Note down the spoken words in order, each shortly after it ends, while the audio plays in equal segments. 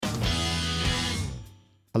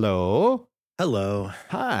Hello. Hello.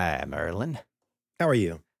 Hi, Merlin. How are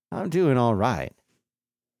you? I'm doing all right.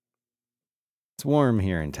 It's warm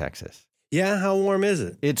here in Texas. Yeah, how warm is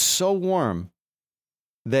it? It's so warm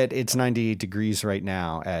that it's 98 degrees right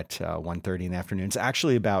now at 1:30 in the afternoon. It's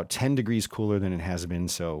actually about 10 degrees cooler than it has been,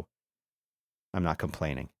 so I'm not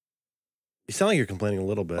complaining. You sound like you're complaining a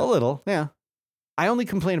little bit. A little, yeah. I only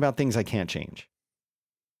complain about things I can't change.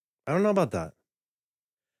 I don't know about that.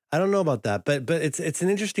 But it's an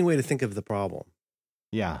interesting way to think of the problem,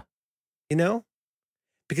 Yeah. you know?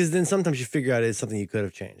 Because then sometimes you figure out it's something you could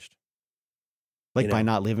have changed. Like by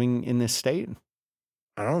know? not living in this state?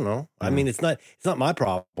 I don't know. I Yeah. mean, it's not my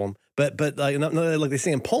problem, but like like they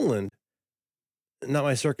say in Poland, not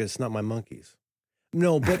my circus, not my monkeys.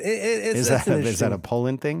 No, but it's Is that's that an is that a interesting.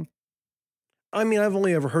 Poland thing? I mean, I've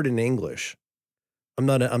only ever heard it in English. I'm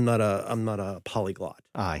not a polyglot.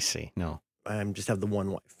 I see. No. I just have the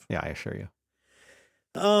one wife. Yeah, I assure you.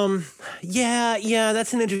 Yeah,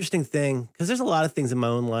 that's an interesting thing because there's a lot of things in my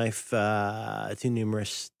own life too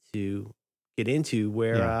numerous to get into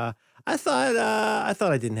where Yeah. I thought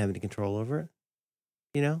I didn't have any control over it,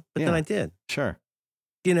 but then Yeah. I did, Sure.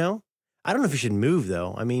 I don't know if you should move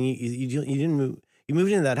though. I mean, you didn't move. You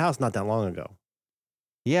moved into that house not that long ago.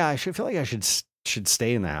 Yeah, I should feel like I should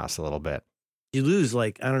stay in the house a little bit. You lose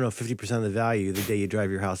like, I don't know, 50% of the value the day you drive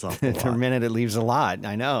your house off the The lot. minute it leaves a lot,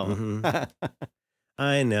 I know. Mhm.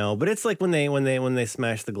 I know, but it's like when they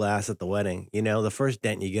smash the glass at the wedding, the first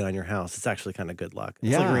dent you get on your house, it's actually kind of good luck.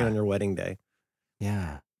 It's like rain Yeah. on your wedding day.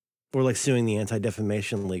 Yeah. Or like suing the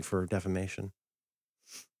Anti-Defamation League for defamation.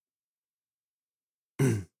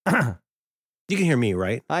 You can hear me,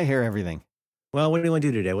 right? I hear everything. Well, what do you want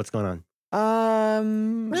to do today? What's going on?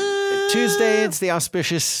 Tuesday, it's the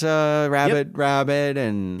auspicious rabbit,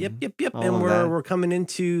 and Yep. all And of that. we're coming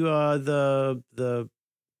into the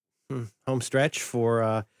home stretch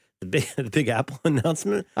for the Big Apple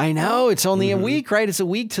announcement. I know it's only a Mhm. week, right? It's a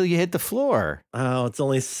week till you hit the floor, Oh, it's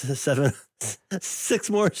only 6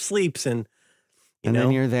 more sleeps, and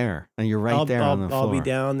then you're there, and you're right there on the floor. I'll be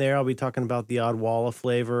down there. I'll be talking about the odd wall of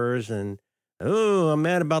flavors, and I'm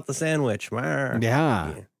mad about the sandwich.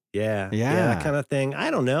 Yeah. Yeah, that kind of thing.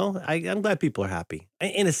 I don't know. I'm glad people are happy.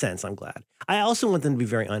 In a sense, I'm glad. I also want them to be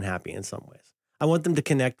very unhappy in some ways. I want them to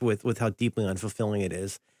connect with how deeply unfulfilling it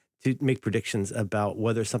is to make predictions about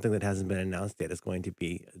whether something that hasn't been announced yet is going to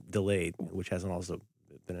be delayed, which hasn't also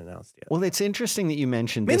been announced yet. Well, it's interesting that you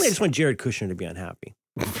mentioned Mainly, I this. just want Jared Kushner to be unhappy.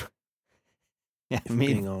 Yeah, if I'm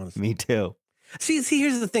being honest. me too. See,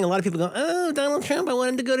 here's the thing. A lot of people go, oh, Donald Trump, I want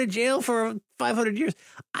him to go to jail for 500 years.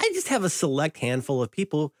 I just have a select handful of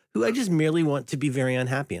people who I just merely want to be very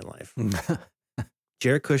unhappy in life.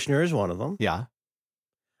 Jared Kushner is one of them. Yeah.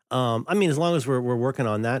 I mean, as long as we're working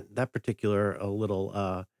on that particular little,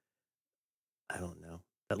 I don't know,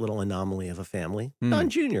 that little anomaly of a family. Don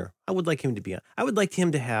Jr. I would like him to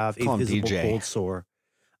have Call a him visible DJ. cold sore,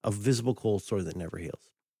 that never heals.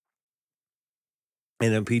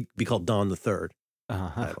 And it'd be called Don the Third.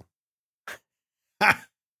 Title.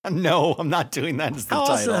 No, I'm not doing that as the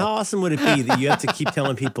title. How awesome would it be that you have to keep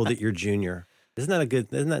telling people that you're junior? Isn't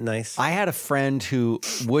that nice? I had a friend who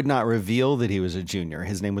would not reveal that he was a junior.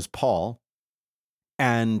 His name was Paul.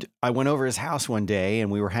 And I went over his house one day and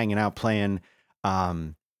we were hanging out playing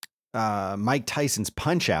Mike Tyson's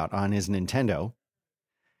Punch-Out on his Nintendo.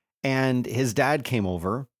 And his dad came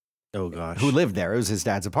over. Oh, gosh. Who lived there. It was his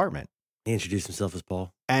dad's apartment. He introduced himself as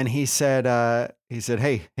Paul. And he said, hey,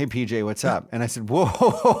 PJ, what's up? And I said,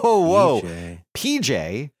 whoa,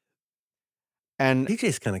 PJ. And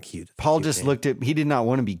PJ's kind of cute. Paul just looked at, he did not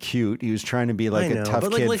want to be cute. He was trying to be like a tough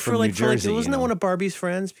kid from New Jersey. Wasn't that one of Barbie's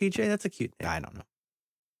friends, PJ? That's a cute name. I don't know.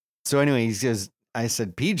 So anyway, he says, I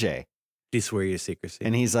said, PJ. Do you swear your secrecy?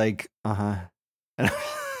 And he's like, uh-huh. And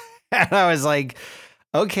I was like,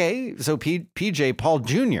 okay, so PJ, Paul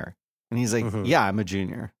Jr. And he's like, yeah, I'm a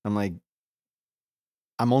junior. I'm like,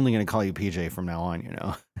 I'm only going to call you PJ from now on,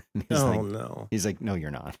 And he's no. He's like, no,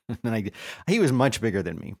 you're not. And he was much bigger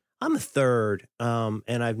than me. I'm a third, and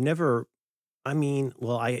I've never, I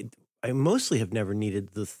mostly have never needed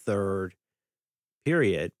the third,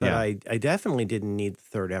 period. But I definitely didn't need the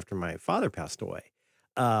third after my father passed away.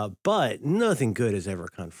 But nothing good has ever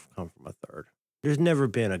come from a third. There's never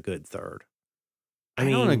been a good third. I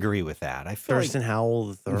don't agree with that. I feel Thurston Howell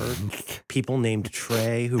the third. People named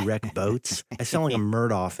Trey who wrecked boats. I sound like a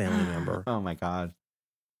Murdaugh family member. Oh my God.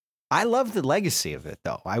 I love the legacy of it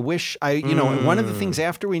though. I wish one of the things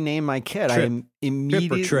after we named my kid,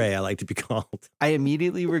 Trip or Trey, I like to be called. I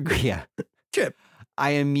immediately Trip.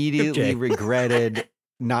 I immediately regretted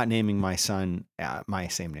not naming my son my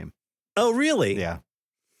same name. Oh, really? Yeah.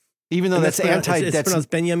 Even though And that's anti. It's That's pronounced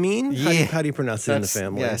Benjamin. Yeah. How do you pronounce it in the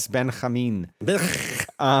family? Yes, Benjamin.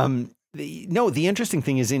 The interesting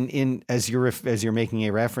thing is in as you're making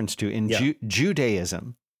a reference to in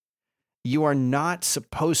Judaism, you are not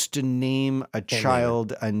supposed to name a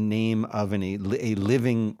child a name of a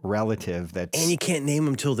living relative. And you can't name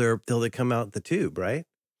them till they come out the tube, right?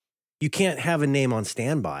 You can't have a name on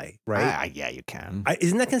standby, right? Yeah, you can.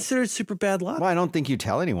 Isn't that considered super bad luck? Well, I don't think you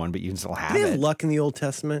tell anyone, but you can still have Do they it. have luck in the Old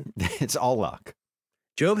Testament? It's all luck.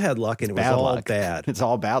 Job had luck, and it was all luck. bad. It's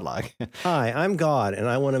all bad luck. Hi, I'm God, and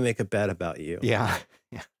I want to make a bet about you. Yeah.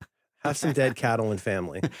 Have some dead cattle and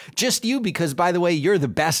family. Just you, because by the way, you're the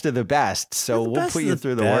best of the best. So we'll put you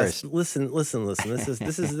through the worst. Listen.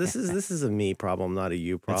 This is a me problem, not a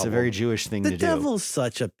you problem. It's a very Jewish thing to do. The devil's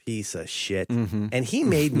such a piece of shit, and he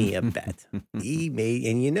made me a bet. And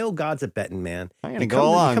you know God's a betting man. I'm gonna go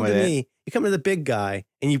along with it. You come to the big guy,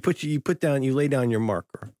 and you lay down your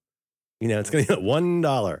marker. You know it's gonna be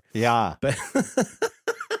 $1. Yeah, but.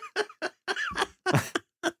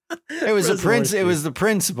 It was It was the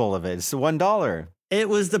principle of it. It's the $1. It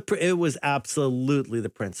was absolutely the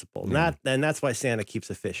principle. And that's why Santa keeps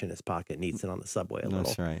a fish in his pocket and eats it on the subway a little.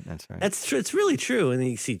 That's right. That's right. That's true. It's really true. And then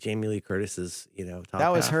you see Jamie Lee Curtis's, top that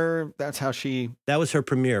was half. her. That's how she. That was her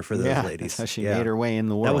premiere for those ladies. That's how she made her way in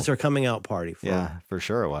the world. That was her coming out party. For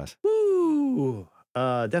sure it was. Woo!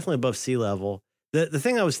 Definitely above sea level. The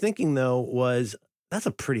thing I was thinking though was that's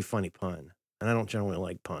a pretty funny pun, and I don't generally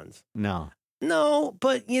like puns. No,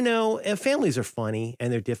 but families are funny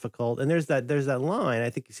and they're difficult. And there's that line.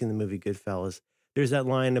 I think you've seen the movie Goodfellas. There's that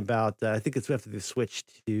line about I think it's after they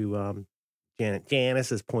switched to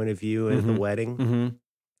Janice's point of view at the wedding. And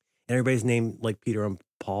everybody's named like Peter and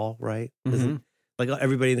Paul, right? Like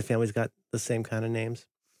everybody in the family's got the same kind of names.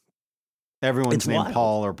 Everyone's named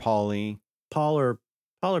Paul or Paulie. Paul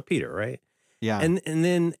or Peter, right? Yeah. And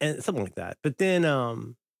then something like that. But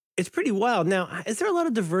then it's pretty wild. Now, is there a lot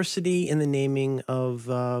of diversity in the naming of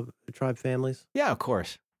tribe families? Yeah, of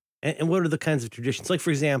course. And what are the kinds of traditions? Like,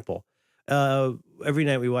 for example, every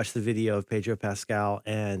night we watch the video of Pedro Pascal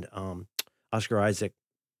and Oscar Isaac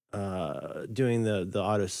doing the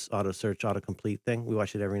auto search, autocomplete thing. We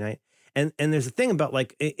watch it every night. And there's a thing about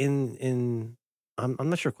like in I'm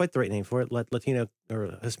not sure quite the right name for it, Latino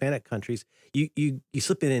or Hispanic countries, you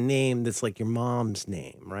slip in a name that's like your mom's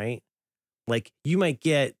name, right? Like you might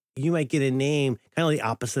get a name kind of the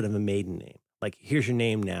opposite of a maiden name. Like, here's your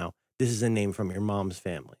name now. This is a name from your mom's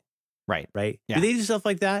family. Right. Yeah. Do they do stuff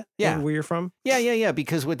like that? Yeah. Where you're from? Yeah.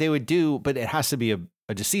 Because what they would do, but it has to be a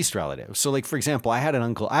deceased relative. So like, for example, I had an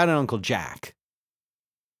uncle Jack.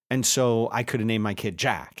 And so I could have named my kid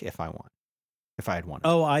Jack if I had wanted.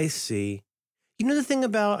 Oh, I see. You know the thing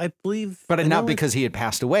about, I believe. But not because he had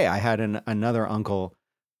passed away. I had another uncle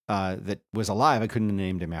that was alive. I couldn't have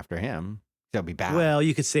named him after him. That'd be bad. Well,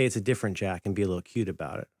 you could say it's a different Jack and be a little cute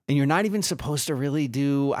about it. And you're not even supposed to really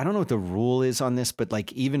do, I don't know what the rule is on this, but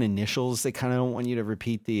like even initials, they kind of don't want you to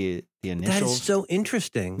repeat the initials. That is so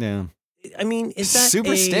interesting. Yeah. I mean, is that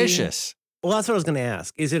superstitious? Well, that's what I was going to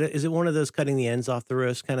ask. Is it one of those cutting the ends off the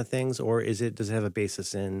roast kind of things, or does it have a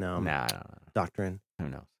basis in doctrine? Who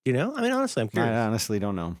knows? I mean, honestly, I'm curious. I honestly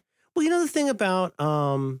don't know. Well, the thing about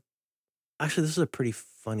actually, this is a pretty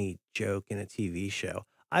funny joke in a TV show.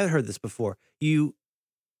 I've heard this before. This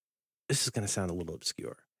is going to sound a little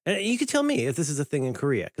obscure, and you could tell me if this is a thing in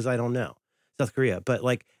Korea because I don't know South Korea. But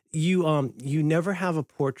like you never have a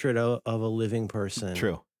portrait of a living person,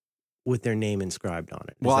 true, with their name inscribed on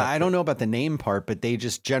it. Well, I don't know about the name part, but they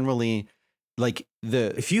just generally like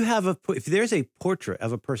if there's a portrait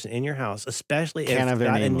of a person in your house, especially if it's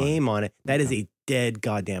got a name on it, that is a dead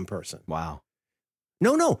goddamn person. Wow.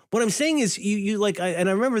 No. What I'm saying is, you like, and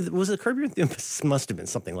I remember, was it Curb Your Enthusiasm? Must have been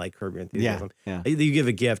something like Curb Your Enthusiasm. Yeah. You give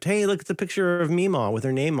a gift. Hey, look, it's a picture of Meemaw with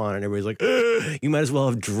her name on it. And everybody's like, ugh, you might as well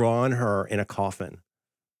have drawn her in a coffin.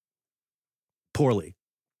 Poorly.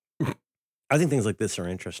 I think things like this are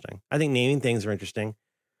interesting. I think naming things are interesting.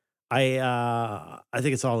 I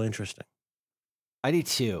think it's all interesting. I do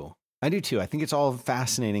too. I think it's all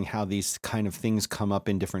fascinating how these kind of things come up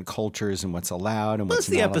in different cultures and what's allowed and what's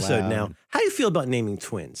not allowed. That's the episode now. How do you feel about naming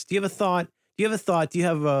twins? Do you have a thought? Do you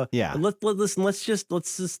have a yeah? Listen. Let's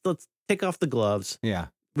take off the gloves. Yeah.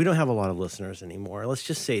 We don't have a lot of listeners anymore. Let's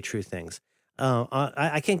just say true things.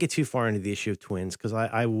 I can't get too far into the issue of twins because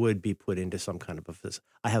I would be put into some kind of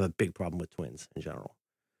I have a big problem with twins in general.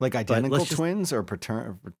 Like identical twins or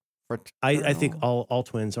fraternal? I think all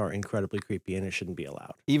twins are incredibly creepy and it shouldn't be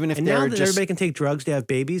allowed. Even if now that everybody can take drugs to have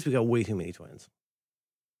babies, we got way too many twins.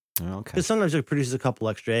 Okay. Because sometimes it produces a couple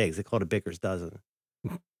extra eggs. They call it a baker's dozen.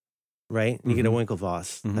 Right? And you get a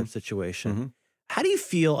Winklevoss type situation. How do you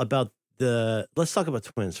feel about let's talk about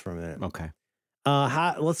twins for a minute. Okay.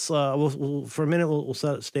 We'll for a minute, we'll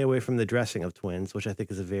stay away from the dressing of twins, which I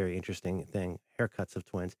think is a very interesting thing. Haircuts of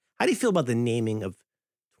twins. How do you feel about the naming of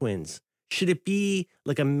twins? Should it be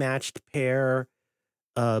like a matched pair,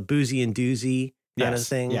 boozy and doozy kind of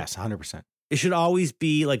thing? Yes, 100%. It should always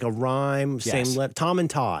be like a rhyme, same letter. Tom and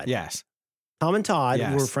Todd. Yes. Tom and Todd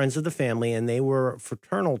were friends of the family, and they were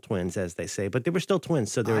fraternal twins, as they say, but they were still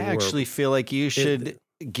twins. So I actually feel like you should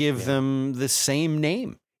give them the same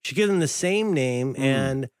name. Should give them the same name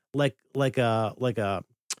and like a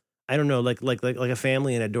I don't know, like a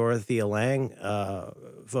family in a Dorothea Lange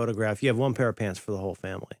photograph. You have one pair of pants for the whole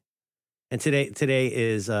family. And today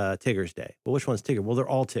is Tigger's day. Well, which one's Tigger? Well, they're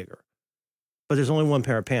all Tigger. But there's only one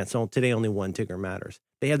pair of pants. So today only one Tigger matters.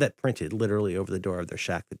 They have that printed literally over the door of their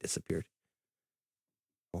shack that disappeared.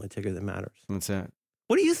 Only Tigger that matters. That's it.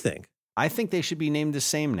 What do you think? I think they should be named the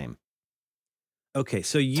same name. Okay,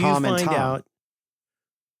 so you Tom find and Tom. out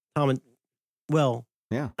Tom and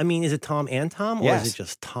yeah. I mean, is it Tom and Tom, or is it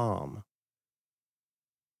just Tom?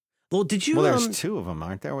 Well, did you? Well, there's two of them,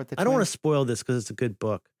 aren't there? With the I don't want to spoil this because it's a good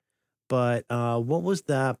book, but what was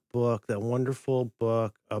that book? That wonderful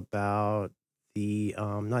book about the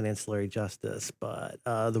not ancillary justice, but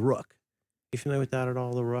the Rook. You familiar with that at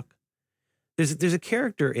all? The Rook. There's a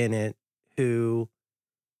character in it who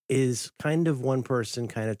is kind of one person,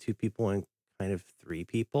 kind of two people, and kind of three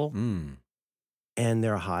people. And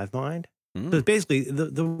they're a hive mind. So it's basically,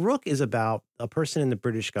 the Rook is about a person in the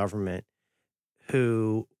British government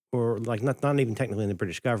who, or like not even technically in the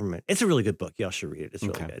British government. It's a really good book. Y'all should read it. It's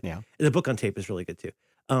really good. Yeah. The book on tape is really good too.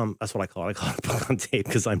 That's what I call it. I call it a book on tape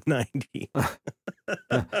because I'm 90.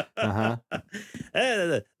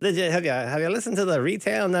 Have you listened to the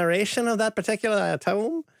retail narration of that particular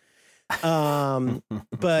tome?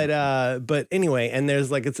 But anyway, and there's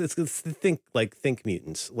like it's think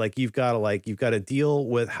mutants. Like you've got to deal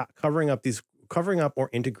with covering up or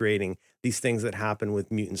integrating these things that happen with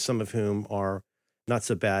mutants, some of whom are not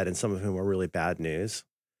so bad and some of whom are really bad news.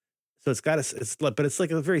 So it's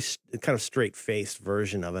like a very kind of straight-faced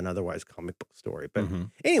version of an otherwise comic book story. But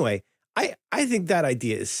anyway, I think that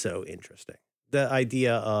idea is so interesting. The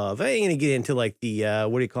idea of I'm going to get into like the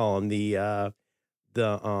what do you call them? The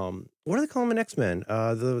what do they call them in X-Men?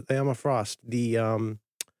 The Emma Frost, the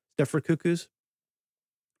Stepford Cuckoos.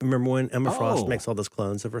 Remember when Emma Frost makes all those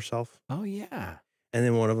clones of herself? Oh yeah. And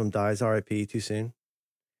then one of them dies, R.I.P. too soon.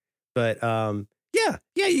 But yeah,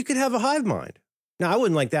 you could have a hive mind. Now I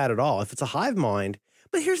wouldn't like that at all if it's a hive mind.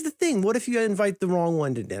 But here's the thing: what if you invite the wrong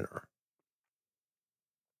one to dinner?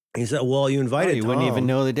 He said, "Well, you invited. You wouldn't even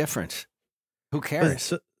know the difference. Who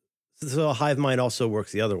cares?" So a hive mind also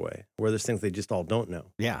works the other way, where there's things they just all don't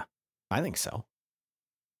know. Yeah, I think so.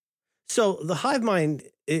 So the hive mind,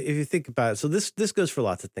 if you think about it, so this goes for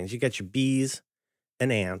lots of things. You got your bees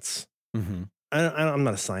and ants. I'm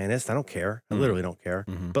not a scientist. I don't care. I literally don't care.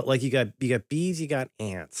 But like you got bees, you got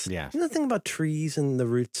ants. Yeah. You know the thing about trees and the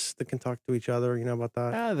roots that can talk to each other? You know about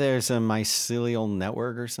that? There's a mycelial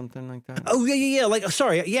network or something like that. Oh yeah. Like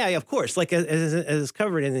sorry, yeah, of course. Like as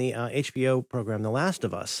covered in the HBO program, The Last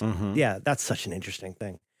of Us. Yeah, that's such an interesting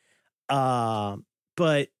thing.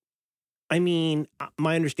 But I mean,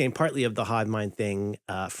 my understanding partly of the hive mind thing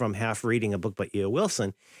from half reading a book by E.O.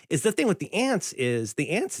 Wilson is the thing with the ants is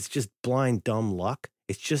it's just blind dumb luck.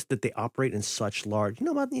 It's just that they operate in such large, you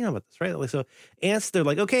know about this, right? Like, so ants, they're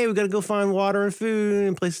like, okay, we got to go find water and food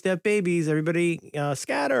and places to have babies. Everybody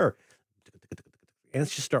scatter.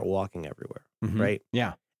 Ants just start walking everywhere, right?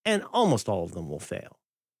 Yeah. And almost all of them will fail,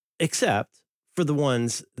 except for the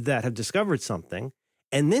ones that have discovered something.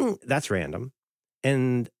 And then that's random.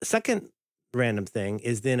 And second random thing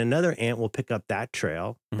is then another ant will pick up that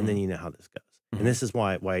trail, and then you know how this goes. And this is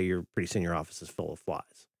why you're pretty soon your office is full of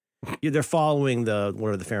flies. They're following the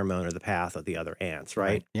pheromone or the path of the other ants,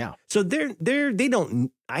 right? Yeah. So they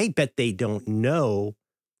don't. I bet they don't know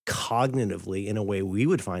cognitively in a way we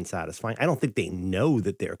would find satisfying. I don't think they know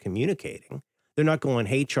that they're communicating. They're not going,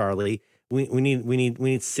 "Hey Charlie, we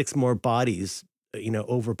need 6 more bodies,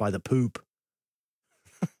 over by the poop."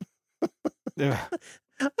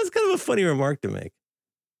 That's kind of a funny remark to make.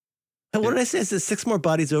 What did I say? It says 6 more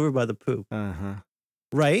bodies over by the poop.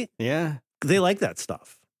 Right? Yeah. They like that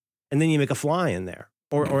stuff. And then you make a fly in there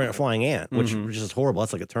or a flying ant, which is horrible.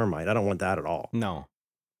 That's like a termite. I don't want that at all. No.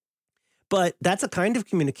 But that's a kind of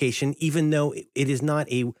communication, even though it is not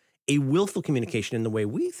a willful communication in the way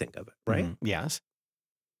we think of it, right? Yes.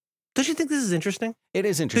 Don't you think this is interesting? It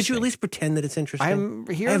is interesting. Could you at least pretend that it's interesting? I'm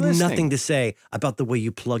here I have listening. nothing to say about the way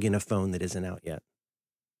you plug in a phone that isn't out yet.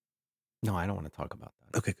 No, I don't want to talk about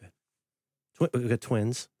that. Okay, good. We got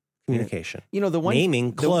twins. communication. You know, the one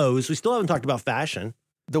naming, clothes. We still haven't talked about fashion.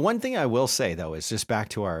 The one thing I will say, though, is just back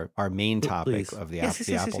to our main topic Please. of the Yes,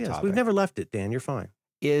 Apple topic. We've never left it, Dan. You're fine.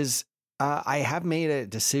 Is I have made a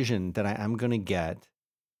decision that I'm going to get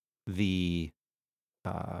the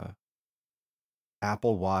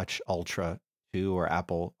Apple Watch Ultra 2 or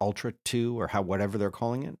Apple Ultra 2 or whatever they're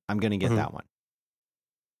calling it. I'm going to get that one.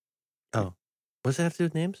 Oh, what does that have to do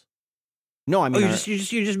with names? No, I mean, you're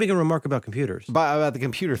just making a remark about computers. About the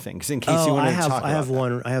computer thing, because in case you want to talk about I have that.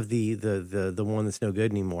 one. I have the one that's no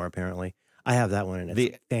good anymore. Apparently, I have that one, and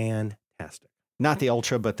it's fantastic. Not the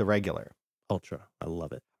Ultra, but the regular Ultra. I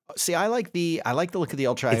love it. See, I like the look of the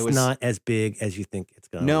Ultra. It's not as big as you think it's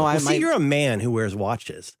gonna. No, see, you're a man who wears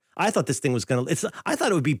watches. I thought this thing was gonna. I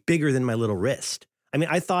thought it would be bigger than my little wrist. I mean,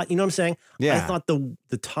 I thought, you know what I'm saying? Yeah. I thought the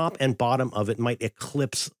top and bottom of it might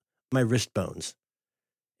eclipse my wrist bones,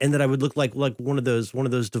 and that I would look like one of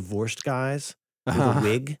those divorced guys with a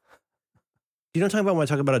wig. You know what I'm talking about when I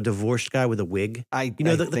talk about a divorced guy with a wig? The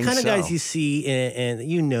kind of guys you see, and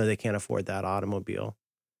they can't afford that automobile.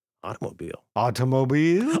 I'm not gonna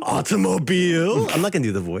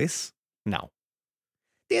do the voice. No.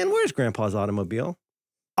 Dan, where's Grandpa's automobile?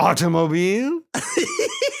 Automobile.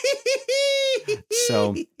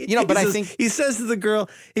 So, but I think he says to the girl,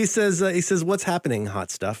 he says, "What's happening,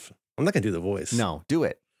 hot stuff?" I'm not gonna do the voice. No, do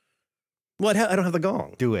it. Well, I don't have the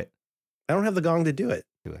gong. Do it. I don't have the gong to do it.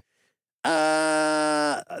 Do it.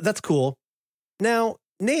 That's cool. Now,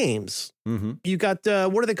 names. Mm-hmm. You got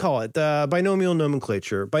what do they call it? Binomial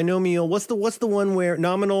nomenclature. Binomial. What's the one where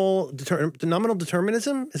nominal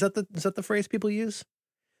determinism? Is that the phrase people use?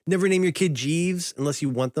 Never name your kid Jeeves unless you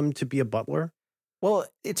want them to be a butler. Well,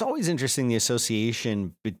 it's always interesting the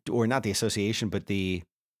association, or not the association, but the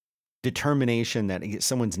determination that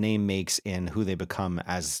someone's name makes in who they become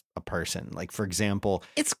as a person. Like, for example,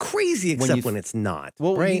 it's crazy except when it's not.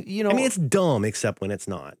 Well, right? I mean, it's dumb except when it's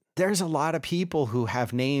not. There's a lot of people who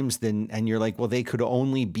have names and you're like, well, they could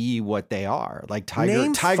only be what they are. Like Tiger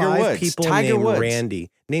Woods. Tiger Woods. Randy.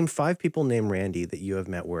 Name 5 people named Randy that you have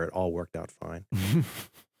met where it all worked out fine.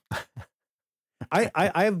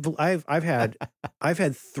 I've had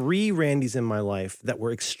 3 Randys in my life that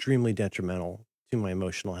were extremely detrimental to my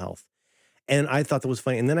emotional health, and I thought that was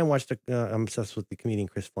funny. And then I watched. I'm obsessed with the comedian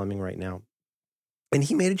Chris Fleming right now, and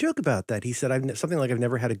he made a joke about that. He said, "I've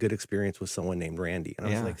never had a good experience with someone named Randy," and I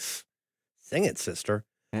was like, "Sing it, sister."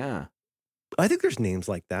 Yeah, I think there's names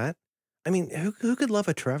like that. I mean, who could love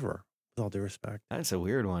a Trevor? With all due respect, that's a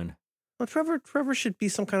weird one. Well, Trevor should be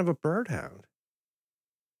some kind of a bird hound.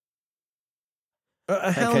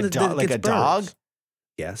 A hound like a dog?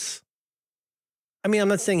 Yes. I mean, I'm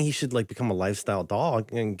not saying he should become a lifestyle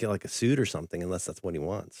dog and get a suit or something unless that's what he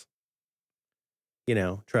wants.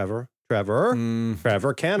 Trevor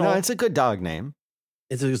Kennel. No, it's a good dog name.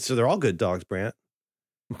 So they're all good dogs, Brant.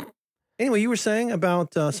 Anyway, you were saying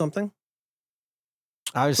about something?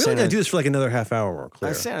 We're going to do this for another half hour or clear.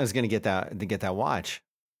 I was saying I was going to get that watch.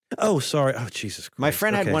 Oh, sorry. Oh, Jesus Christ. My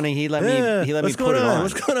friend had one and he let me put it on.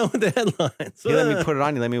 What's going on with the headlines? He let me put it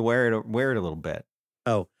on. He let me wear it a little bit.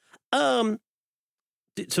 Oh.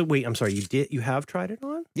 So wait, I'm sorry. You have tried it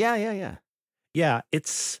on? Yeah. Yeah,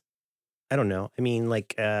 it's, I don't know. I mean,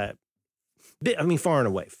 far and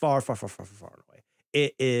away, far and away.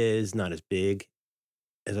 It is not as big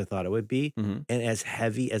as I thought it would be, and as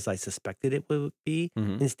heavy as I suspected it would be.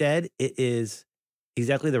 Instead, it is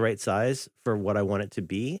exactly the right size for what I want it to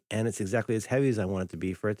be, and it's exactly as heavy as I want it to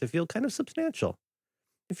be for it to feel kind of substantial.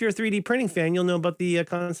 If you're a 3D printing fan, you'll know about the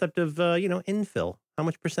concept of infill. How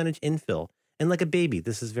much percentage infill? And like a baby,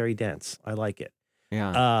 this is very dense. I like it.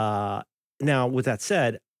 Yeah. Now, with that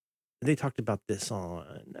said, they talked about this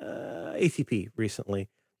on ATP recently.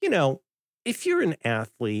 If you're an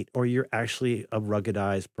athlete or you're actually a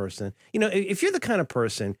ruggedized person, if you're the kind of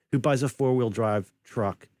person who buys a 4-wheel drive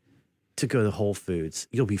truck to go to Whole Foods,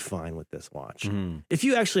 you'll be fine with this watch. If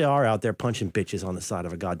you actually are out there punching bitches on the side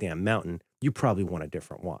of a goddamn mountain, you probably want a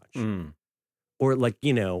different watch. Or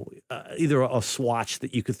either a Swatch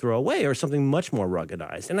that you could throw away or something much more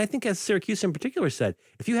ruggedized. And I think, as Syracuse in particular said,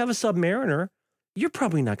 if you have a Submariner, you're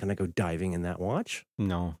probably not going to go diving in that watch.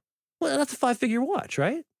 No. Well, that's a 5-figure watch,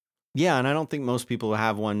 right? Yeah, and I don't think most people who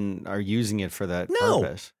have one are using it for that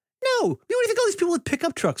purpose. No. What do you think all these people with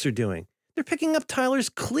pickup trucks are doing? They're picking up Tyler's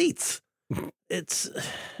cleats.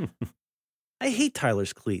 I hate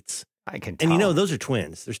Tyler's cleats. I can tell. And those are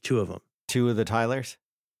twins. There's 2 of them. 2 of the Tylers?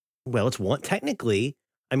 Well, it's one. Technically,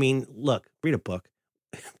 I mean, look, read a book.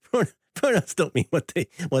 Pronouns don't mean what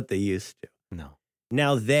they used to. No.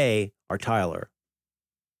 Now they are Tyler.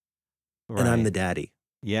 Right. And I'm the daddy.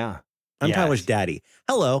 Yeah. I'm Tyler's daddy.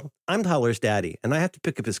 Hello, I'm Tyler's daddy, and I have to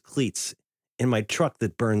pick up his cleats in my truck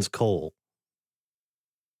that burns coal.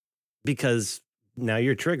 Because now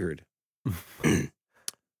you're triggered.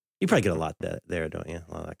 You probably get a lot there, don't you?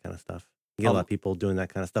 A lot of that kind of stuff. You get a lot of people doing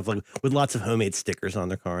that kind of stuff, like with lots of homemade stickers on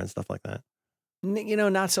their car and stuff like that.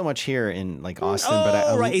 Not so much here in like Austin,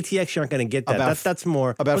 but right, ATX, you aren't going to get that. That's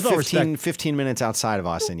more about 15 minutes outside of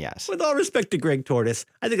Austin. Yes. With all respect to Greg Tortoise,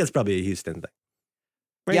 I think that's probably a Houston thing.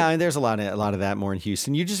 Right? Yeah, and there's a lot of that more in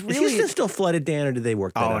Houston. You just really is Houston still flooded, Dan, or did they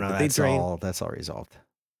work that out? No, that's all resolved.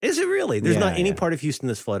 Is it really? There's not any part of Houston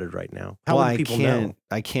that's flooded right now. How will people know?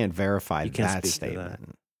 I can't verify that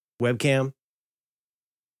statement. Webcam?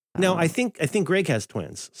 No, I think Greg has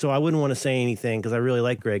twins, so I wouldn't want to say anything because I really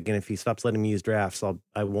like Greg, and if he stops letting me use drafts,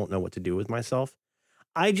 I won't know what to do with myself.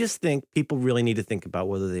 I just think people really need to think about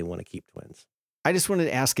whether they want to keep twins. I just wanted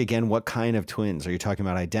to ask again, what kind of twins? Are you talking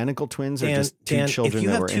about identical twins or just two children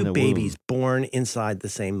that were in the womb? If you have two babies born inside the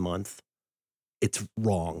same month, it's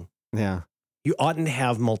wrong. Yeah. You oughtn't to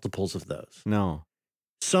have multiples of those. No.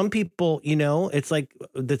 Some people, it's like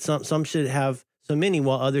that some should have so many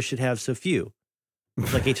while others should have so few.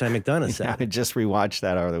 It's like H.I. McDonough said. I just rewatched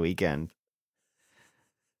that over the weekend.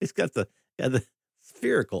 He's got the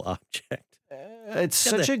spherical object. It's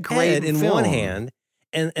such a great in one hand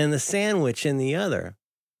and the sandwich in the other.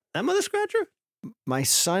 That mother scratcher? My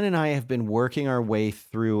son and I have been working our way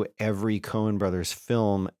through every Coen Brothers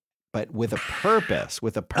film, but with a purpose.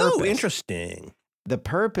 Oh, interesting. The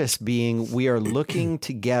purpose being we are looking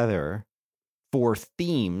together for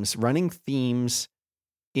themes, running themes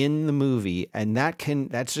in the movie, and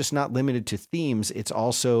that's just not limited to themes. It's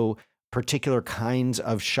also particular kinds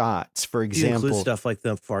of shots. For example, include stuff like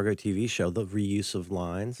the Fargo TV show, the reuse of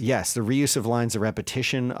lines. Yes, the reuse of lines, the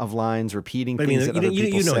repetition of lines, repeating things that other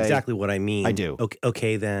people say. You know exactly what I mean. I do.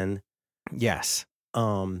 Okay, then. Yes.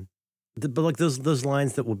 But like those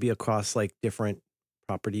lines that will be across like different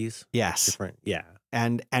properties. Yes. Different. Yeah.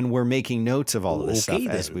 And we're making notes of all of this stuff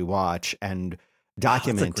as we watch and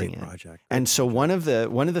documenting it. Project. And so one of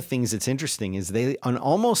the things that's interesting is they on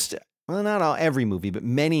almost not every movie, but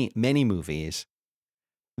many movies,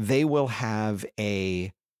 they will have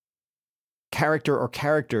a character or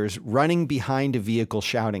characters running behind a vehicle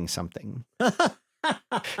shouting something.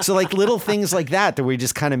 So like little things like that we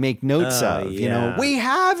just kind of make notes of, we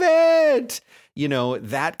have it,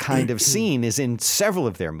 that kind of scene is in several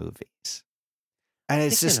of their movies. And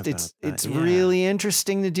it's really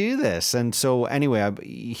interesting to do this. And so anyway,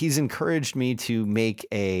 he's encouraged me to make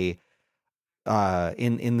a,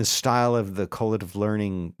 in the style of the collative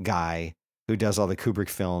learning guy who does all the Kubrick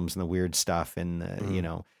films and the weird stuff. And,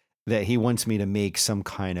 that he wants me to make some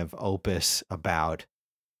kind of opus about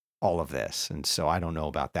all of this. And so I don't know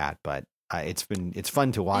about that, but it's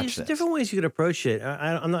fun to watch. There's different ways you could approach it.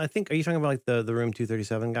 I think, are you talking about like the Room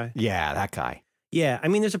 237 guy? Yeah, that guy. Yeah, I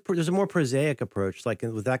mean, there's a more prosaic approach, like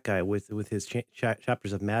with that guy with his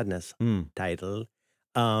Chapters of Madness title.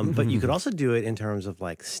 But you could also do it in terms of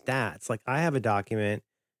like stats. Like I have a document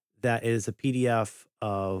that is a PDF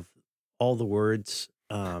of all the words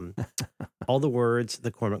that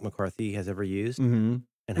Cormac McCarthy has ever used and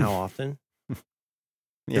how often.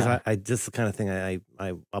 Because I just the kind of thing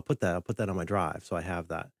I'll put that on my drive, so I have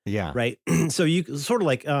that. Yeah. Right. So you sort of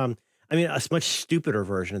like I mean, a much stupider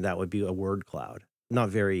version of that would be a word cloud. Not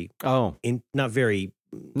very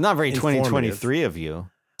 2023 of you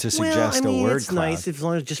to suggest a word it's cloud. Nice as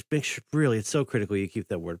long as just make sure, really, it's so critical you keep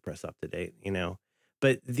that WordPress up to date,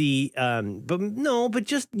 But but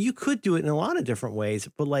just you could do it in a lot of different ways.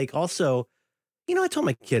 But like also, I told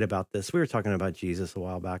my kid about this. We were talking about Jesus a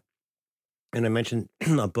while back, and I mentioned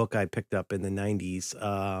a book I picked up in the 90s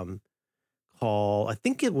called, I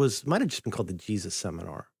think might have just been called the Jesus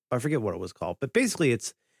Seminar. I forget what it was called, but basically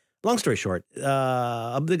it's, long story short, they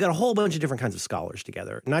got a whole bunch of different kinds of scholars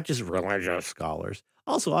together, not just religious scholars,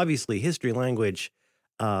 also obviously history, language,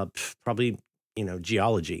 probably,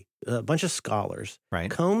 geology, a bunch of scholars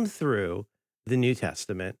comb through the New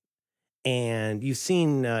Testament. And you've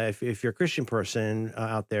seen, if you're a Christian person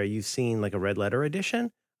out there, you've seen like a red letter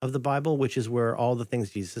edition of the Bible, which is where all the things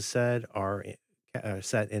Jesus said are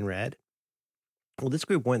set in red. Well, this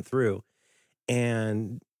group went through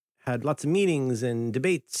and had lots of meetings and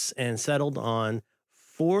debates and settled on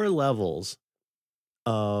 4 levels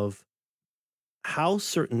of how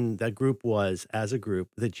certain that group was as a group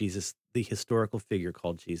that Jesus, the historical figure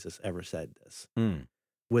called Jesus, ever said this.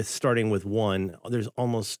 With starting with 1, there's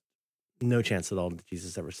almost no chance at all that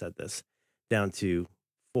Jesus ever said this, down to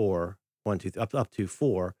 4, 1, 2, up to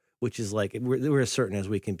 4, which is like we're as certain as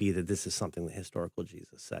we can be that this is something the historical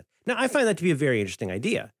Jesus said. Now, I find that to be a very interesting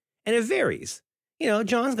idea, and it varies.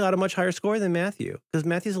 John's got a much higher score than Matthew because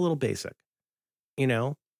Matthew's a little basic.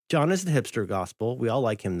 John is the hipster gospel. We all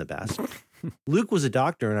like him the best. Luke was a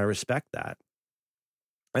doctor, and I respect that.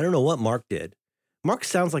 I don't know what Mark did. Mark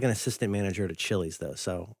sounds like an assistant manager at a Chili's, though,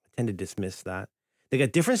 so I tend to dismiss that. They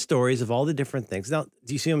got different stories of all the different things. Now,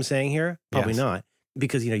 do you see what I'm saying here? Probably not,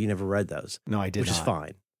 because you never read those. No, I did which not. is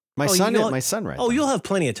fine. My son read. Oh, them. you'll have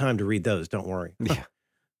plenty of time to read those. Don't worry. Yeah.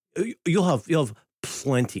 You'll have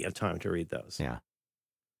plenty of time to read those. Yeah.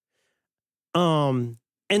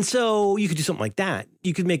 And so you could do something like that.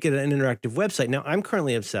 You could make it an interactive website. Now, I'm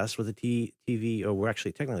currently obsessed with a TV, or we're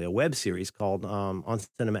actually technically a web series called On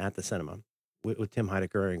Cinema at the Cinema with Tim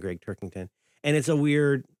Heidecker and Greg Turkington. And it's a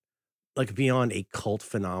weird, like beyond a cult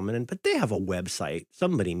phenomenon, but they have a website.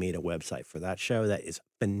 Somebody made a website for that show that is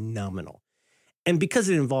phenomenal. And because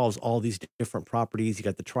it involves all these different properties, you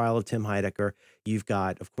got the trial of Tim Heidecker, you've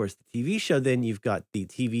got, of course, the TV show, then you've got the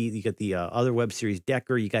TV, you got the other web series,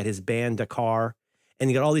 Decker, you got his band, Dakar, and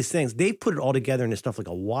you got all these things. They put it all together into stuff like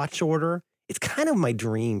a watch order. It's kind of my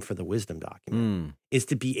dream for the Wisdom document, is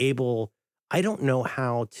to be able, I don't know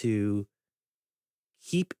how to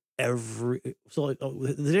keep so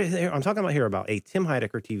I'm talking about here about a Tim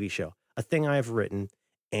Heidecker TV show, a thing I've written,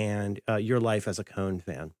 and your life as a Coen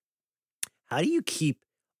fan. How do you keep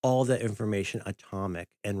all that information atomic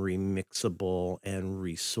and remixable and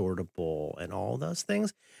resortable and all those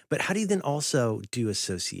things? But how do you then also do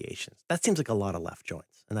associations? That seems like a lot of left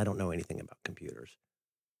joints, and I don't know anything about computers.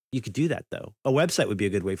 You could do that, though. A website would be a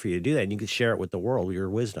good way for you to do that, and you could share it with the world, with your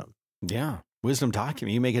wisdom. Yeah. Wisdom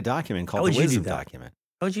document. You make a document called the Wisdom document.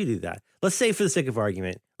 How would you do that? Let's say, for the sake of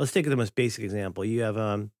argument, let's take the most basic example. You have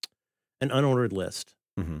an unordered list.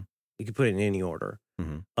 Mm-hmm. You could put it in any order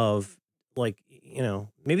of, like,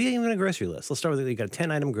 maybe even a grocery list. Let's start with, you got a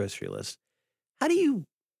 10-item grocery list. How do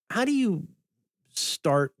you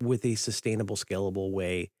start with a sustainable, scalable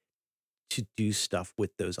way to do stuff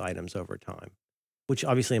with those items over time? Which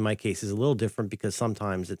obviously in my case is a little different because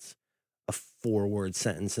sometimes it's a 4-word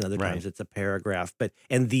sentence and other times it's a paragraph.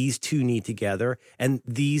 And these two need together, and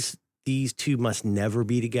these two must never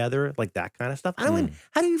be together, like that kind of stuff. How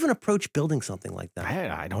do you even approach building something like that?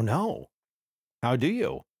 I don't know. How do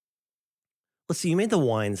you? Let's see, you made the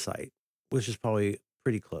wine site, which is probably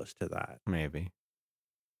pretty close to that. Maybe.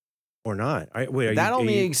 Or not. That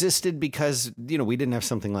only existed because, we didn't have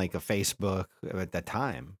something like a Facebook at that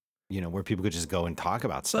time, where people could just go and talk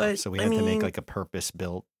about stuff. So we had to make like a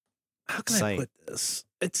purpose-built how can site. I put this?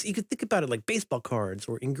 You could think about it like baseball cards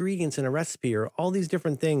or ingredients in a recipe or all these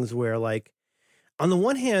different things where, like, on the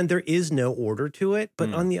one hand, there is no order to it.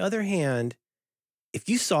 But on the other hand, if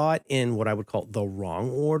you saw it in what I would call the wrong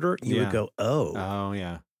order, you would go, oh. Oh,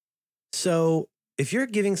 yeah. So if you're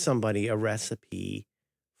giving somebody a recipe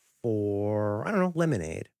for, I don't know,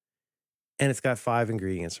 lemonade, and it's got 5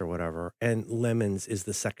 ingredients or whatever, and lemons is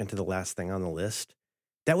the second to the last thing on the list,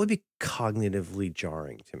 that would be cognitively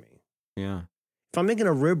jarring to me. Yeah. If I'm making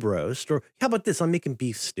a rib roast, or how about this? I'm making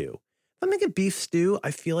beef stew. If I'm making beef stew,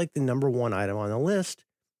 I feel like the number 1 item on the list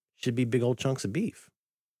should be big old chunks of beef.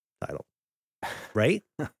 Title. Right?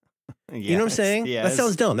 You know what I'm saying? Yes. That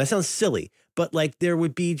sounds dumb. That sounds silly. But like there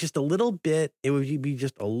would be just a little bit, it would be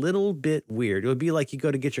just a little bit weird. It would be like you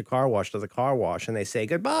go to get your car washed at the car wash and they say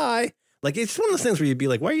goodbye. Like it's one of those things where you'd be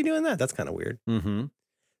like, why are you doing that? That's kind of weird. Mm-hmm.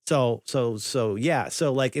 So yeah.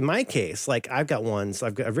 So like in my case, like I've got ones,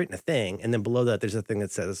 I've written a thing, and then below that there's a thing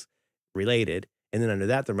that says related. And then under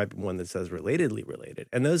that, there might be one that says relatedly related.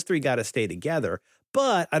 And those 3 got to stay together.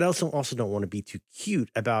 But I also don't want to be too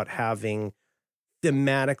cute about having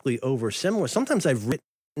thematically over similar. Sometimes I've written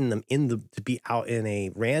them to be out in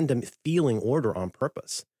a random feeling order on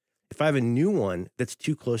purpose. If I have a new one that's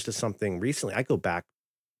too close to something recently, I go back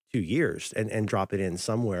 2 years and drop it in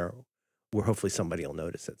somewhere where hopefully somebody will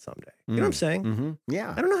notice it someday. You know what I'm saying? Mm-hmm.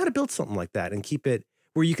 Yeah. I don't know how to build something like that and keep it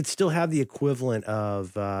where you could still have the equivalent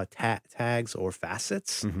of tags or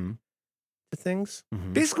facets to things.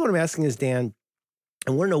 Mm-hmm. Basically, what I'm asking is, Dan,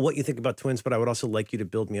 I want to know what you think about twins, but I would also like you to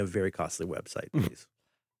build me a very costly website, please.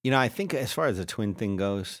 I think as far as the twin thing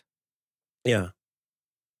goes, yeah,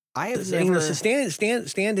 I have never. So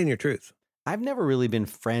stand in your truth. I've never really been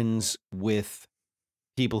friends with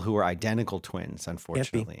people who are identical twins,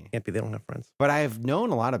 unfortunately. Can't be. They don't have friends. But I've known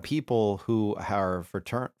a lot of people who are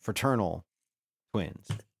fraternal twins.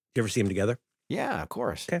 You ever see them together? Yeah, of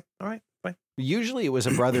course. Okay, all right, fine. Usually it was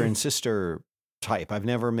a brother and sister type. I've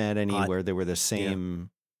never met any where they were the same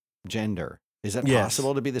gender. Is it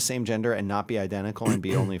possible to be the same gender and not be identical and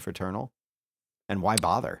be only fraternal? And why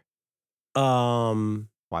bother?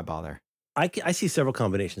 Why bother? I see several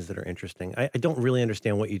combinations that are interesting. I don't really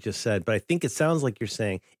understand what you just said, but I think it sounds like you're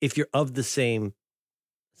saying if you're of the same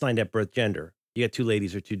signed at birth gender. You got two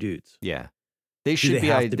ladies or two dudes. Yeah. They should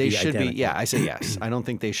be. They should be. Yeah, I say yes. I don't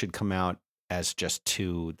think they should come out as just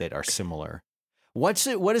two that are similar. What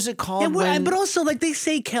is it called? Yeah, but also like they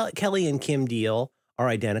say Kelly and Kim Deal are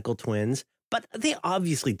identical twins, but they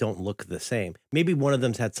obviously don't look the same. Maybe one of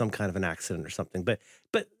them's had some kind of an accident or something. But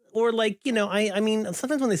or like, I mean,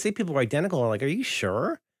 sometimes when they say people are identical, I'm like, are you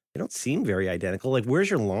sure? They don't seem very identical. Like, where's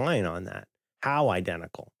your line on that? How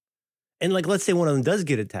identical? And like, let's say one of them does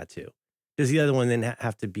get a tattoo. Does the other one then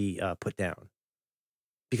have to be put down?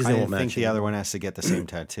 Because they won't match. I think the other one has to get the same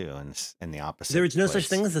tattoo and the opposite. There is no such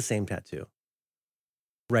thing as the same tattoo.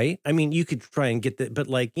 Right? I mean, you could try and get that, but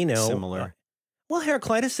like, similar. Well,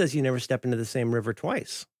 Heraclitus says you never step into the same river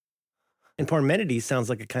twice. And Parmenides sounds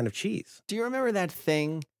like a kind of cheese. Do you remember that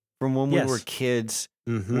thing from when we were kids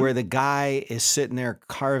where the guy is sitting there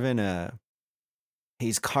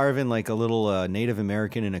he's carving like a little Native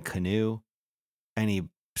American in a canoe, and he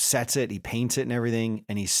paints it and everything,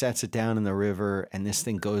 and he sets it down in the river, and this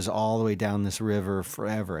thing goes all the way down this river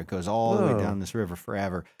forever. It goes all the way down this river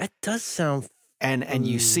forever. That does sound and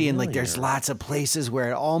you see, and like there's lots of places where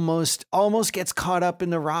it almost gets caught up in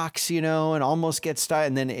the rocks, and almost gets stuck,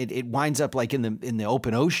 and then it winds up like in the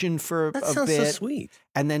open ocean for a bit. That sounds so sweet.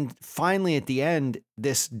 And then finally at the end,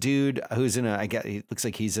 this dude who's it looks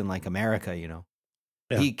like he's in like America, Yeah.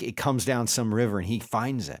 He comes down some river and he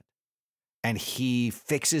finds it. And he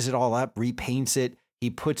fixes it all up, repaints it. He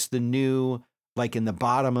puts the new, like in the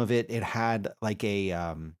bottom of it, it had like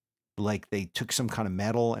a, like they took some kind of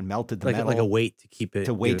metal and melted the metal. Like a weight to keep it.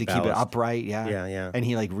 Keep it upright. Yeah. Yeah. And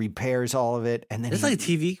he like repairs all of it. And then it's like a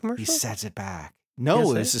TV commercial? He sets it back.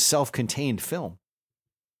 No, it was a self-contained film.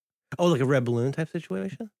 Oh, like a red balloon type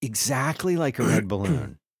situation? Exactly like a red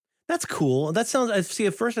balloon. That's cool. That sounds,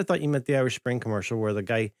 at first I thought you meant the Irish Spring commercial where the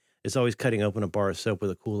guy is always cutting open a bar of soap with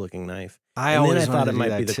a cool looking knife. I thought it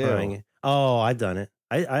might be the crying. Oh, I've done it.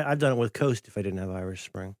 I've done it with Coast if I didn't have Irish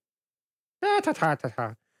Spring. That's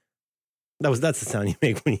the sound you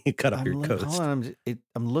make when you cut up your Coast. Hold on,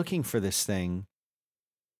 I'm looking for this thing.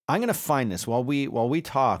 I'm gonna find this while we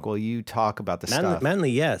talk. While you talk about the stuff.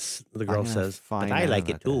 Manly, yes. The girl says, but I like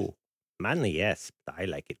it too. Manly, yes, but I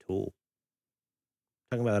like it too.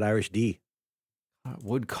 Talking about that Irish D.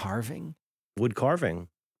 Wood carving. Wood carving.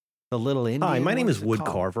 The little Indian. Hi, my name is Wood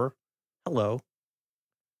Carver. Hello.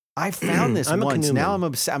 I found this once. Now I'm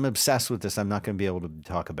obsessed with this. I'm not going to be able to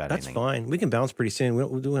talk about anything. That's fine. We can bounce pretty soon.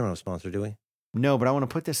 We don't have a sponsor, do we? No, but I want to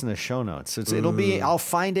put this in the show notes. So it'll be. I'll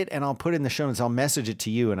find it and I'll put it in the show notes. I'll message it to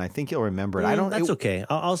you, and I think you'll remember it. That's okay.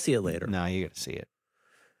 I'll see it later. No, you got to see it.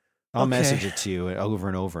 I'll message it to you over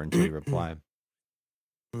and over until you reply.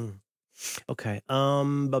 Okay.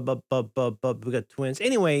 But we got twins.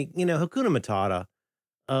 Anyway, Hakuna Matata.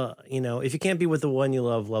 If you can't be with the one you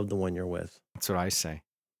love the one you're with. That's what I say.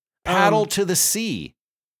 Paddle to the sea.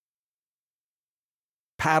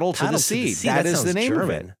 Paddle to the sea. That is the name German.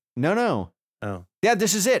 of it. No. Oh. Yeah,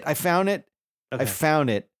 this is it. I found it. Okay. I found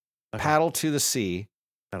it. Okay. Paddle to the sea.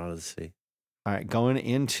 Paddle to the sea. All right, going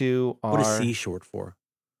into our... What is sea short for?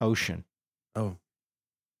 Ocean. Oh.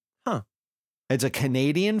 Huh. It's a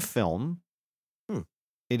Canadian film.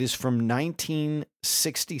 It is from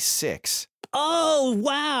 1966. Oh,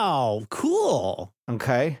 wow. Cool.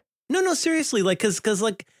 Okay. No, seriously. Like, cause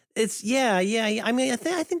like it's, yeah. I mean,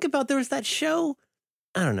 I think about, there was that show.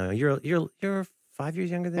 I don't know. You're 5 years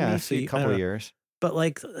younger than me. So a couple of years. But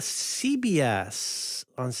like CBS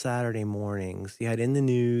on Saturday mornings, you had In the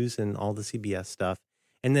News and all the CBS stuff.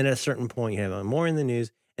 And then at a certain point, you have more In the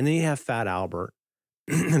News. And then you have Fat Albert.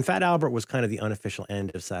 And Fat Albert was kind of the unofficial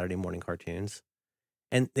end of Saturday morning cartoons.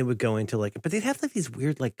 And they would go into like, but they'd have like these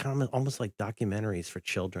weird, like kind of almost like documentaries for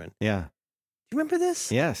children. Yeah. Do you remember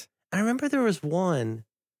this? Yes. I remember there was one,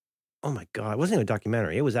 oh my God, it wasn't even a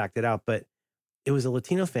documentary. It was acted out, but it was a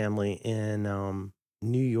Latino family in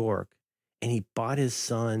New York. And he bought his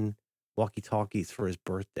son walkie-talkies for his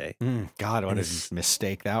birthday. God, what a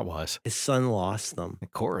mistake that was. His son lost them.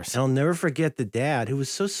 Of course. And I'll never forget the dad, who was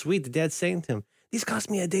so sweet. The dad saying to him, "These cost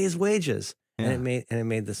me a day's wages." Yeah. And it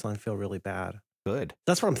made the son feel really bad. Good.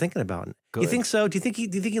 That's what I'm thinking about. Good. You think so? Do you think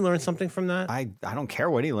he learned something from that? I don't care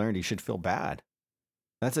what he learned. He should feel bad.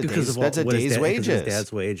 That's a day's wages. His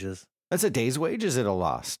dad's wages. That's a day's wages it'll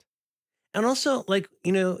lost. And also, like,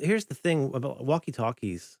 here's the thing about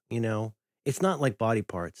walkie-talkies, it's not like body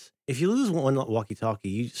parts. If you lose one walkie-talkie,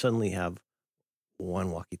 you suddenly have one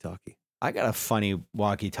walkie-talkie. I got a funny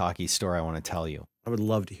walkie-talkie story I want to tell you. I would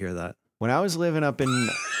love to hear that. When I was living up in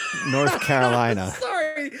North Carolina.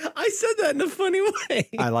 Sorry, I said that in a funny way.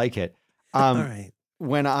 I like it. All right.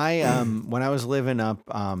 When I was living up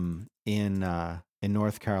in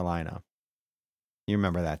North Carolina, You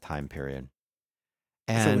remember that time period.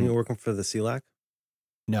 Is that when And you were working for the CELAC?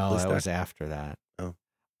 no, that Stack? was after that. Oh.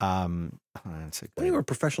 That's a When you good, were a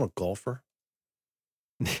professional golfer?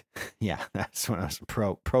 yeah, that's when I was a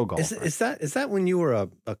pro golfer. Is that when you were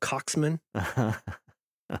a coxman?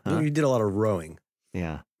 You did a lot of rowing.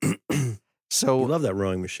 Yeah. You So love that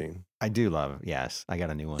rowing machine. I do love it. Yes, I got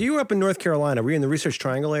a new one. So you were up in North Carolina. Were you in the Research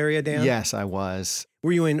Triangle area, Dan? Yes, I was.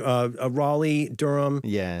 Were you in Raleigh, Durham,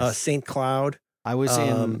 Yes, St. Cloud? I was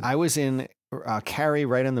in Cary,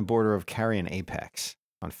 right on the border of Cary and Apex,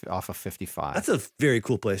 off of 55. That's a very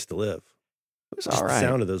cool place to live. It was Just all right. The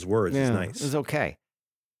sound of those words is It nice. was okay.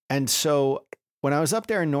 And so when I was up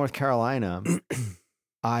there in North Carolina,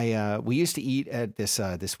 we used to eat at this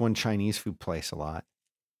one Chinese food place a lot.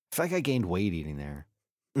 I feel like I gained weight eating there.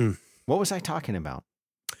 Mm. What was I talking about?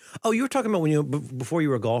 Oh, you were talking about when before you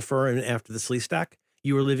were a golfer and after the Slee Stack,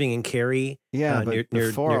 you were living in Cary. Yeah, but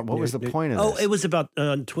before, what was the point of this? Oh, it was about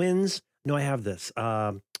twins. No, I have this.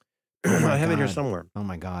 I my have it here God. somewhere. Oh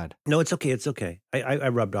my God. No, it's okay. It's okay. I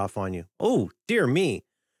rubbed off on you. Oh, dear me.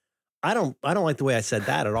 I don't like the way I said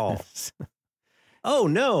that at all. Oh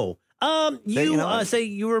no. You what? say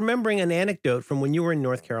you were remembering an anecdote from when you were in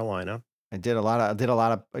North Carolina. I did a lot of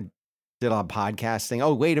podcasting.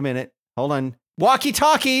 Oh, wait a minute. Hold on. Walkie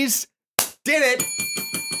talkies. Did it.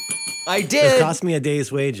 I did. It cost me a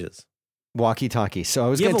day's wages. Walkie talkies. So I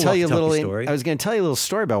was You going have to a tell you a walkie-talkie little. story. I was going to tell you a little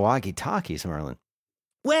story about walkie talkies, Merlin.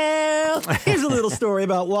 Well, here's a little story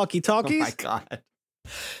about Oh my walkie-talkies. God.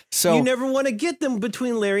 So You never want to get them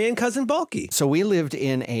between Larry and Cousin Bulky. So we lived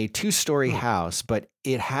in a 2-story house, but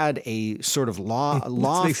it had a sort of This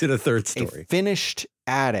loft, makes it a third a story. finished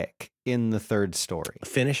attic in the 3rd story. A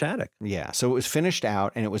Finnish attic. Yeah. So it was finished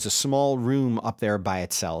out and it was a small room up there by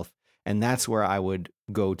itself. And that's where I would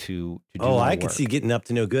go to do Oh, my I could work. see getting up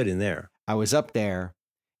to no good in there. I was up there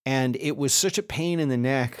and it was such a pain in the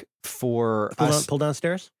neck for us. Pull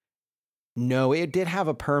downstairs? No, it did have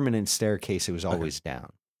a permanent staircase. It was always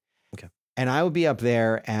down. Okay. And I would be up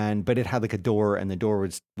there but it had like a door and the door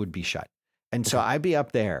would be shut. And so I'd be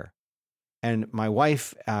up there and my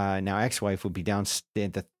wife, now ex-wife, would be down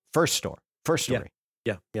at the first story.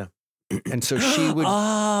 Yeah. And so she would.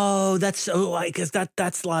 Oh, that's because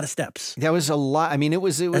that's a lot of steps. That was a lot. I mean, it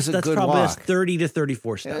was a That's good probably walk. 30 to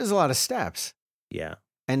 34 It steps. was a lot of steps. Yeah.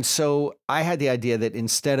 And so I had the idea that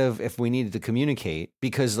instead of, if we needed to communicate,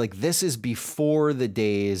 because like this is before the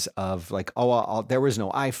days of like, there was no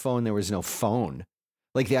iPhone, there was no phone.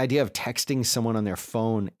 Like the idea of texting someone on their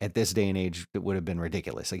phone at this day and age, it would have been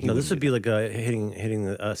ridiculous. Like No, this would be like hitting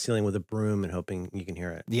the ceiling with a broom and hoping you can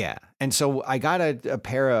hear it. Yeah. And so I got a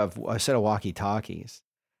set of walkie talkies,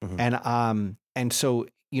 Mhm. and so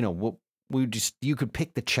you could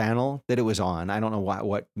pick the channel that it was on. I don't know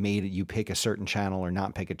what made you pick a certain channel or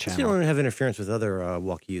not pick a Just channel. you don't have interference with other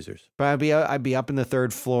walkie users. But I'd be up in the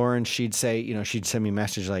 3rd floor, and she'd say, she'd send me a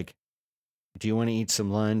message like, "Do you want to eat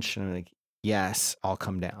some lunch?" And I'm like, "Yes, I'll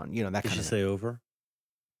come down." That Did kind you of say over?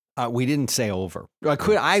 We didn't say over.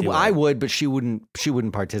 I would, but she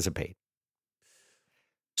wouldn't participate.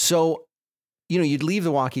 So, you'd leave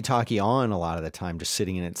the walkie-talkie on a lot of the time, just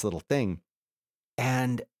sitting in its little thing.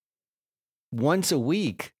 And once a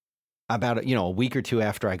week, about a week or two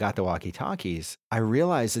after I got the walkie-talkies, I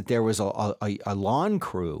realized that there was a lawn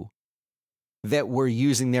crew that were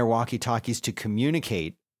using their walkie-talkies to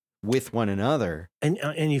communicate with one another. And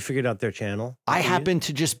you figured out their channel? I happened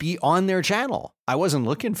to just be on their channel. I wasn't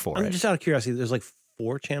looking for I'm it. just out of curiosity. There's like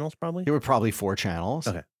 4 channels probably? There were probably 4 channels.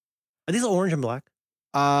 Okay. Are these orange and black?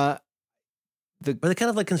 Uh, Are they kind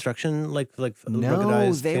of like construction, like no,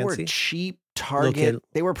 ruggedized, they were fancy? cheap Target. Located-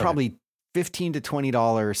 They were okay. probably $15 to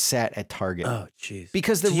 $20 set at Target. Oh, jeez.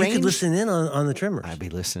 Because the So you range, could listen in on the trimmers. I'd be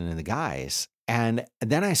listening to the guys. And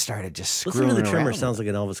then I started just screwing Listening to the around Trimmers with sounds like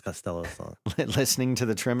an Elvis Costello song. it. Listening to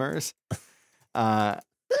the Trimmers. I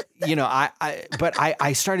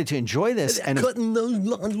started to enjoy this. And of Cutting those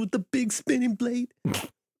lawns with the big spinning blade.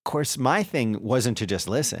 course, my thing wasn't to just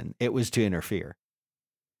listen. It was to interfere.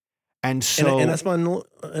 And so En Espanol?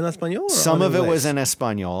 Or some en of it was inglés? in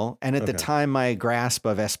Espanol. And at the Okay. time, my grasp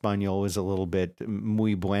of Espanol was a little bit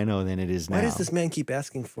muy bueno than it is now. Why does this man keep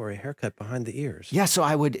asking for a haircut behind the ears? Yeah, so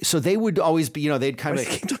they would always be, they'd kind Why of,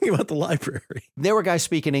 does he keep talking about the library? there were guys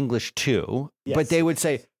speaking English too, Yes. but they would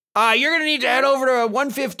say, you're going to need to head over to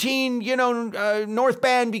 115, North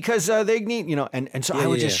Bend because they need, and so Yeah, I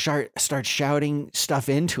would yeah, just start shouting stuff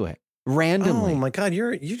into it randomly. Oh my God,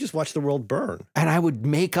 you just watched the world burn. And I would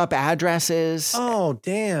make up addresses. Oh,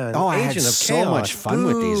 Dan. I had Agent of so Chaos. much fun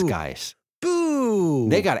with these Boo. guys. Boo.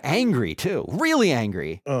 They got angry too, really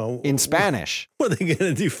angry Oh, in Spanish. What are they going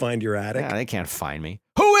to do? Find your attic? Yeah, they can't find me.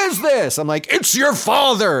 Who is is this? I'm like, it's your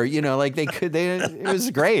father. You know, like it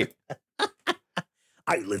was great.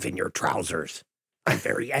 I live in your trousers. I'm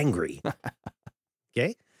very angry.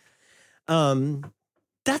 Okay.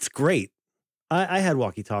 That's great. I had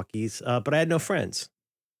walkie-talkies, but I had no friends.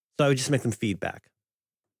 So I would just make them feedback.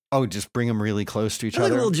 Oh, just bring them really close to each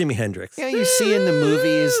Like other. a little Jimi Hendrix. Yeah, you see in the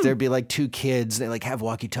movies, there'd be like two kids. They like have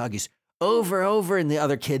walkie-talkies over, and the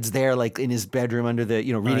other kid's there, like in his bedroom under the,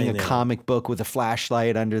 reading a comic book with a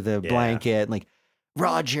flashlight under the blanket. And like,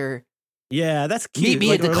 Roger. Yeah, that's cute. Meet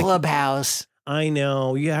me at the clubhouse. I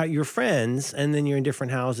know. You're friends, and then you're in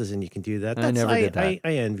different houses, and you can do that. I never did that.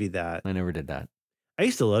 I envy that. I never did that. I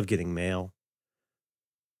used to love getting mail.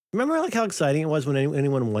 Remember like how exciting it was when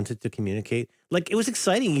anyone wanted to communicate? Like it was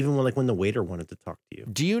exciting even when the waiter wanted to talk to you.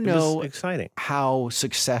 Do you know exciting how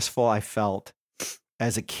successful I felt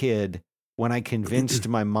as a kid when I convinced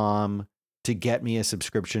my mom to get me a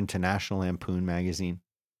subscription to National Lampoon magazine?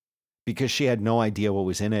 Because she had no idea what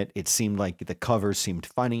was in it. It seemed like the covers seemed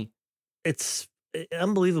funny. It's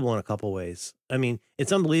unbelievable in a couple ways. I mean,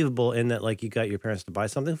 it's unbelievable in that like you got your parents to buy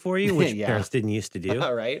something for you, which parents didn't used to do.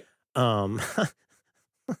 All right.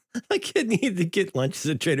 My kid needed to get lunches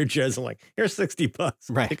at Trader Joe's. I'm like, here's $60.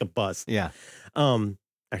 Right. Take a bus. Yeah.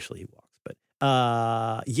 Actually he walks, but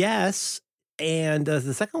yes. And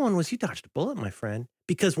the second one was you dodged a bullet, my friend,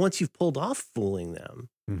 because once you've pulled off fooling them,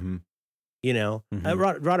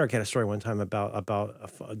 Roderick had a story one time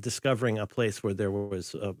about discovering a place where there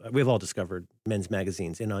was, we've all discovered men's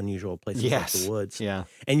magazines in unusual places like the woods. Yeah.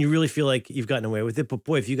 And you really feel like you've gotten away with it. But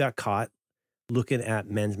boy, if you got caught looking at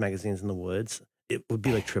men's magazines in the woods, it would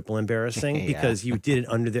be like triple embarrassing because you did it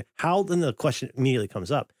under there. Then the question immediately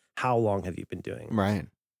comes up, how long have you been doing this? Right.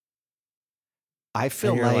 I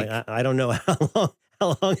feel like I don't know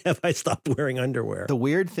how long have I stopped wearing underwear? The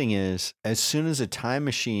weird thing is, as soon as a time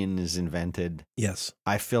machine is invented, yes,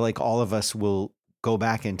 I feel like all of us will go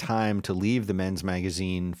back in time to leave the men's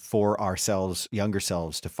magazine for ourselves, younger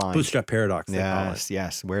selves, to find. Bootstrap paradox.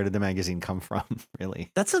 Yes. Where did the magazine come from?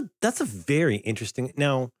 Really? That's a very interesting.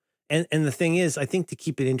 Now, and the thing is, I think to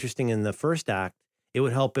keep it interesting in the first act, it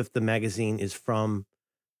would help if the magazine is from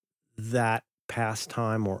that past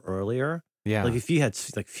time or earlier. Yeah. Like if you had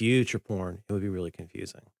like future porn, it would be really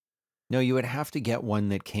confusing. No, you would have to get one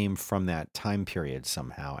that came from that time period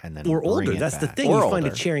somehow, and then or older. That's the thing. Or you find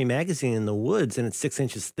a Cherry magazine in the woods, and it's 6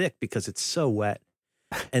 inches thick because it's so wet,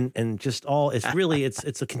 and just all. It's really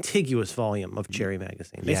it's a contiguous volume of Cherry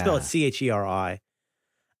magazine. They spell it CHERI.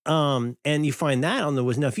 And you find that on the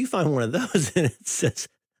woods. Now, if you find one of those and it says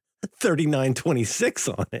 3926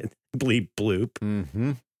 on it, bleep bloop.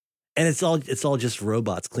 Mm-hmm. And it's all just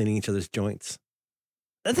robots cleaning each other's joints.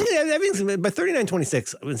 I think everything's by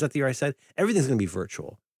 3926. Is that the year I said? Everything's going to be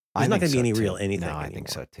virtual. There's not going to be any real anything. No, I anymore. think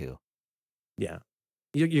so too. Yeah,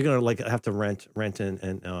 you're going to like have to rent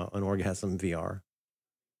an orgasm VR.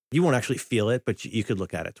 You won't actually feel it, but you could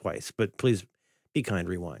look at it twice. But please be kind.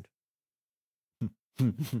 Rewind.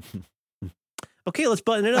 Okay, let's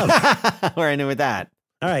button it up. We're ending with that.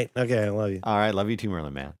 All right. Okay, I love you. All right, love you too,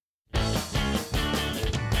 Merlin Man.